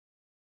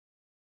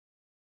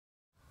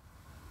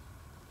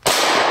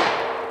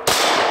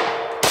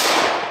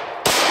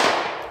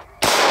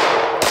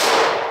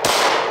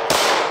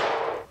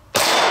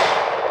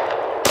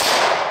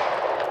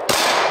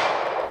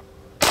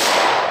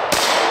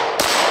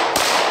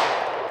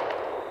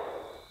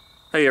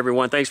Hey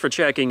everyone, thanks for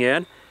checking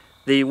in.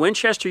 The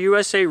Winchester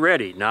USA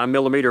Ready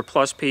 9mm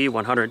plus P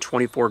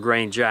 124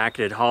 grain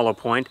jacketed hollow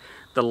point,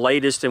 the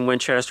latest in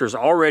Winchester's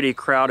already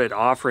crowded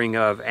offering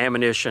of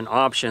ammunition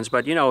options,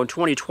 but you know, in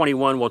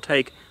 2021 we'll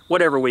take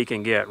whatever we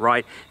can get,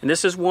 right? And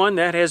this is one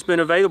that has been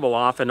available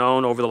off and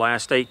on over the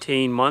last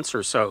 18 months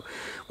or so.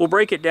 We'll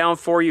break it down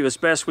for you as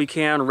best we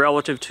can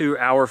relative to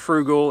our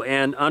frugal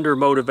and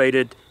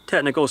undermotivated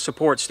technical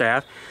support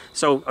staff.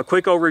 So a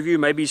quick overview,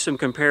 maybe some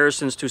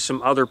comparisons to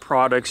some other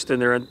products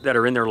that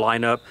are in their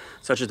lineup,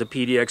 such as the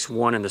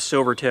PDX-1 and the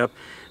silver tip.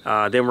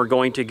 Then we're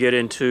going to get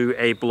into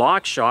a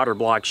block shot or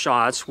block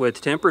shots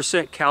with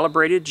 10%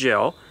 calibrated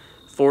gel,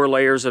 4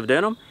 layers of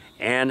denim,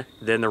 and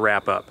then the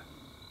wrap up.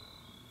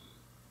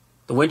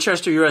 The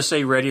Winchester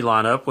USA Ready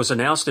lineup was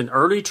announced in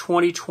early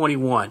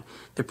 2021.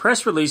 The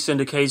press release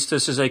indicates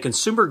this is a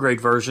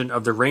consumer-grade version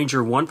of the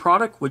Ranger 1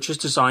 product, which is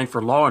designed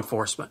for law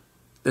enforcement.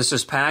 This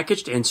is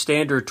packaged in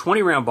standard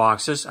 20-round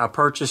boxes. I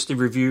purchased the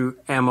review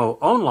ammo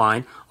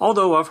online,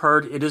 although I've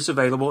heard it is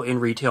available in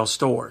retail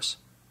stores.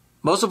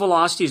 Muzzle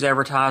velocity is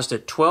advertised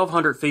at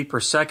 1,200 feet per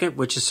second,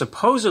 which is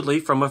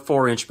supposedly from a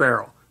 4-inch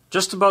barrel.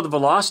 Just above the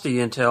velocity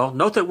intel,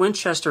 note that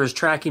Winchester is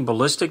tracking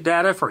ballistic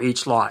data for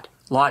each lot.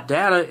 Lot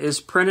data is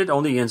printed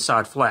on the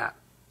inside flap.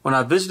 When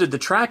I visited the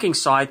tracking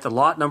site, the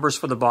lot numbers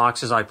for the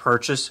boxes I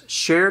purchased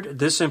shared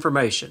this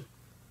information.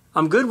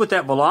 I'm good with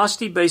that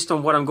velocity based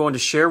on what I'm going to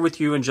share with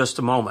you in just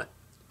a moment.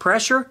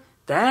 Pressure,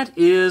 that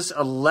is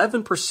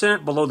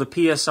 11% below the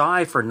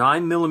PSI for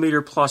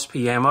 9mm plus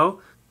P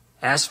ammo.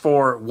 As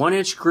for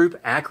 1-inch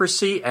group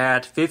accuracy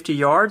at 50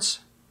 yards,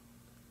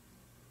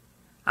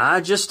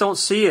 I just don't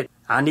see it.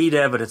 I need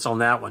evidence on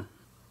that one.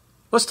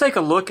 Let's take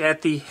a look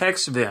at the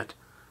hex vent.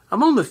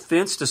 I'm on the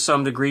fence to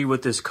some degree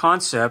with this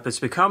concept. It's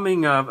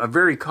becoming a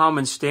very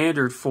common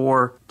standard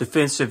for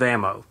defensive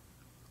ammo.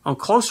 On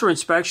closer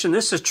inspection,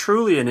 this is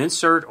truly an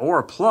insert or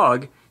a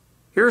plug.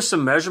 Here are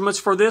some measurements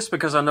for this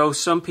because I know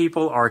some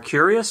people are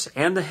curious,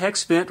 and the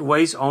hex vent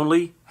weighs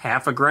only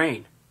half a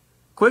grain.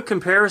 Quick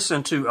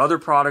comparison to other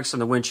products in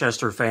the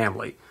Winchester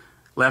family.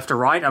 Left to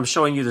right, I'm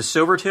showing you the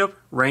silver tip,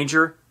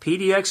 Ranger,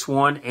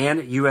 PDX-1,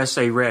 and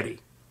USA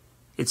Ready.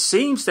 It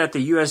seems that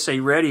the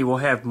USA Ready will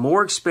have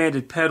more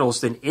expanded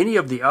petals than any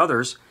of the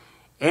others,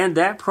 and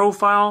that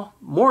profile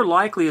more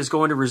likely is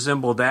going to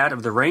resemble that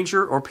of the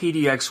Ranger or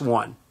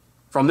PDX-1.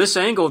 From this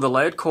angle, the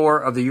lead core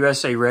of the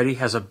USA Ready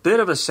has a bit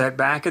of a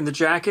setback in the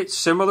jacket,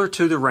 similar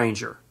to the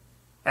Ranger.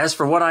 As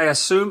for what I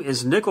assume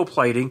is nickel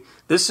plating,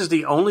 this is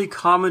the only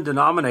common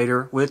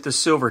denominator with the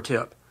silver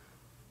tip.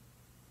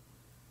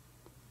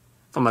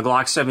 From the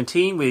Glock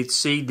 17, we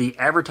see the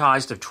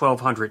advertised of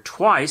 1,200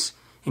 twice,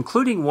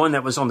 including one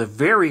that was on the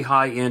very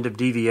high end of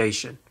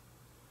deviation.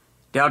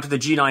 Down to the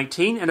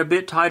G19 and a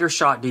bit tighter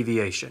shot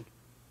deviation.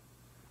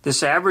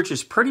 This average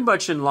is pretty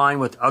much in line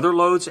with other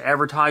loads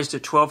advertised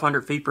at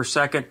 1,200 feet per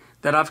second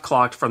that I've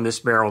clocked from this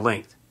barrel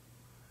length.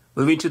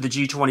 Moving to the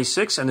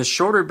G26, and the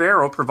shorter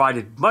barrel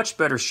provided much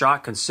better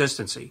shot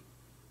consistency.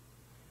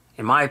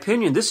 In my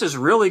opinion, this is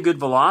really good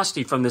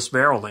velocity from this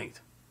barrel length.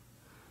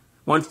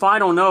 One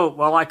final note,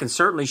 while I can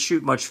certainly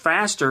shoot much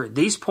faster,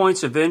 these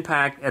points of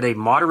impact at a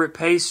moderate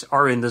pace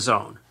are in the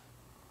zone.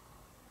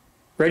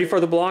 Ready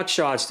for the block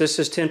shots. This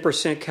is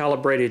 10%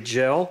 calibrated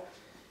gel.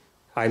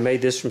 I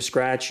made this from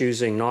scratch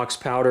using Knox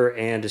powder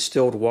and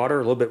distilled water.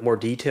 A little bit more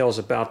details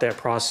about that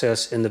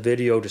process in the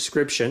video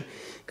description.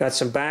 Got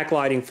some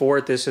backlighting for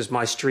it. This is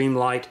my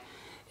Streamlight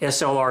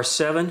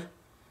SLR7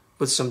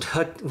 with some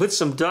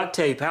duct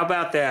tape. How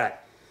about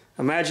that?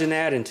 Imagine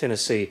that in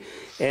Tennessee.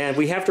 And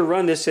we have to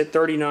run this at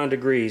 39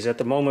 degrees. At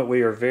the moment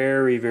we are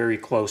very, very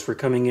close. We're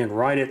coming in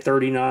right at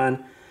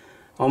 39,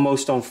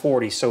 almost on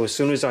 40. So as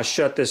soon as I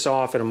shut this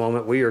off in a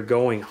moment, we are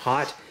going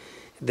hot.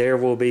 There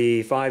will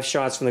be 5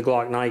 shots from the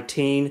Glock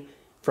 19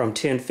 from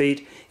 10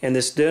 feet. And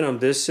this denim,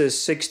 this is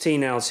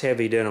 16-ounce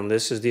heavy denim.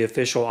 This is the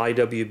official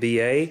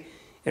IWBA,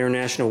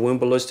 International Wound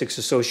Ballistics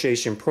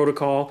Association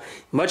protocol.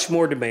 Much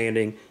more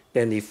demanding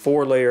than the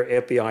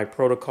 4-layer FBI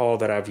protocol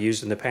that I've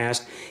used in the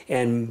past.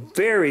 And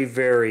very,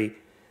 very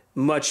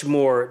much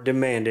more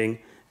demanding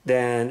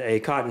than a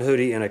cotton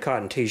hoodie and a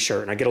cotton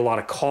t-shirt. And I get a lot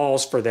of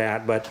calls for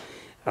that, but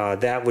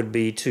that would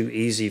be too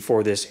easy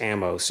for this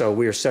ammo. So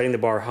we are setting the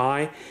bar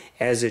high,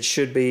 as it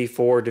should be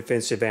for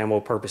defensive ammo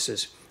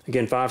purposes.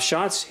 Again, 5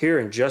 shots here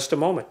in just a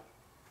moment.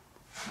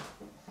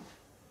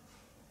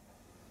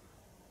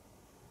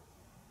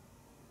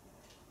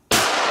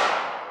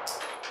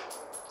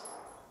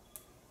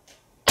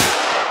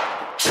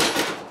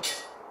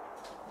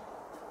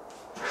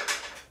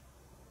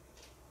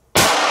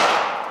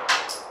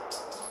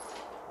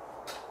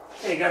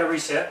 Hey, you got to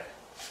reset.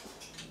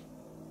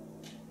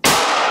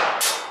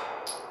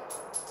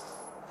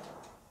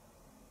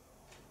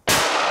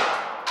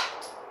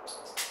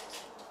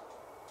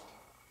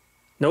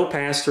 No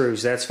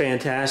pass-throughs. That's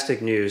fantastic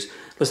news.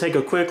 Let's take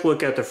a quick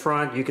look at the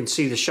front. You can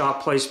see the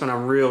shot placement.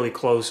 I'm really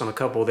close on a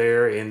couple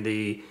there in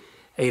the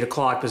 8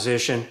 o'clock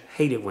position.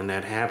 Hate it when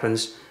that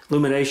happens.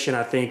 Illumination,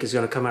 I think, is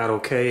going to come out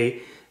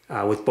okay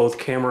with both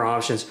camera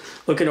options.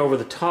 Looking over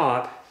the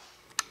top,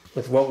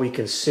 with what we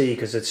can see,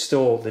 because it's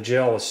still, the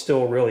gel is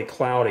still really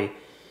cloudy.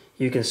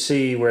 You can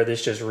see where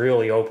this just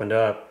really opened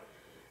up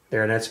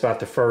there, and that's about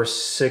the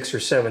first 6 or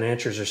 7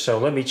 inches or so.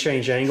 Let me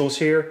change angles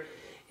here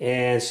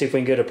and see if we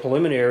can get a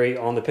preliminary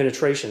on the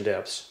penetration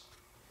depths.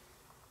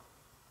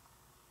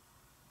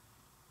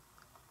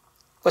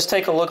 Let's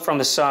take a look from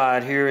the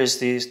side. Here is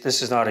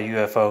this is not a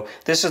UFO.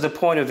 This is the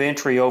point of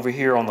entry over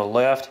here on the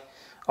left.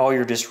 All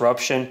your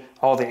disruption,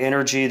 all the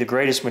energy, the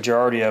greatest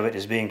majority of it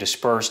is being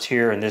dispersed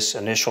here in this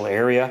initial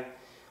area.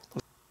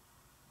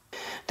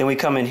 Then we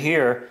come in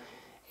here,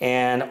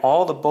 and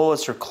all the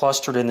bullets are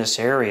clustered in this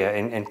area.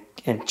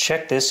 And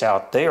check this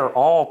out. They are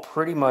all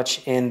pretty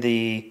much in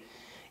the,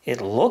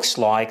 it looks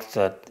like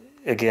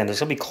again,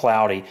 it's going to be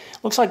cloudy.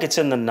 Looks like it's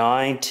in the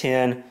 9,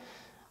 10,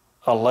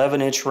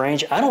 11-inch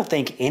range. I don't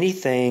think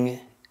anything,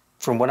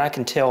 from what I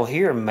can tell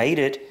here, made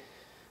it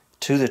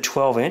to the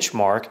 12-inch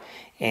mark.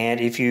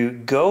 And if you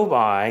go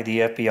by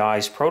the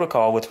FBI's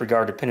protocol with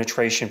regard to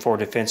penetration for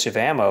defensive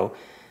ammo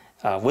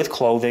with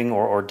clothing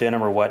or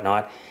denim or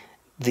whatnot,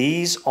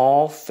 these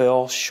all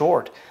fell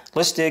short.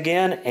 Let's dig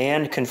in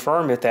and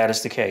confirm if that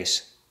is the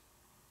case.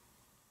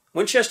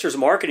 Winchester's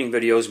marketing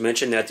videos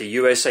mention that the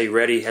USA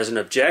Ready has an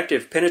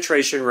objective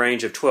penetration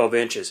range of 12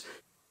 inches.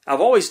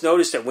 I've always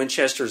noticed that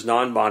Winchester's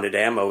non-bonded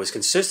ammo is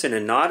consistent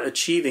in not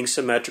achieving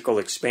symmetrical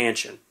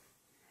expansion.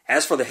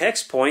 As for the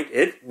hex point,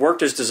 it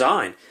worked as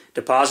designed,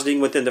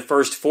 depositing within the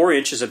first 4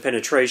 inches of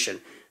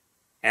penetration.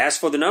 As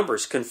for the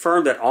numbers,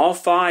 confirmed that all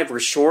 5 were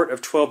short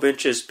of 12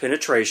 inches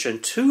penetration,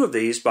 2 of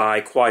these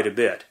by quite a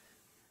bit.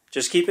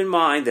 Just keep in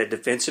mind that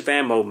defensive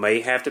ammo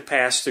may have to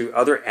pass through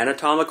other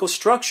anatomical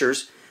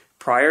structures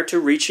prior to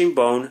reaching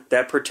bone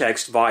that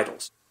protects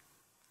vitals.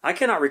 I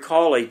cannot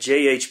recall a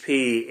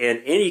JHP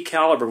in any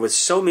caliber with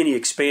so many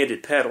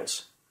expanded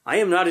petals. I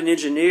am not an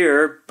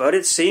engineer, but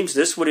it seems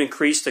this would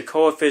increase the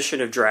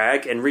coefficient of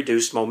drag and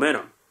reduce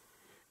momentum.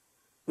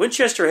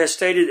 Winchester has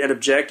stated an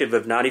objective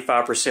of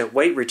 95%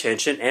 weight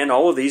retention, and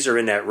all of these are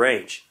in that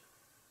range.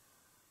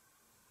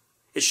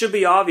 It should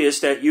be obvious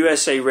that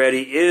USA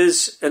Ready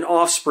is an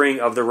offspring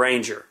of the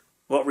Ranger.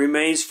 What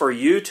remains for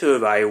you to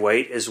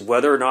evaluate is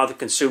whether or not the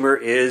consumer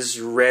is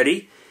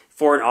ready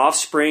for an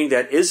offspring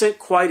that isn't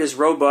quite as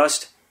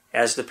robust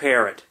as the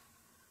parent.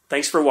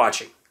 Thanks for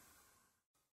watching.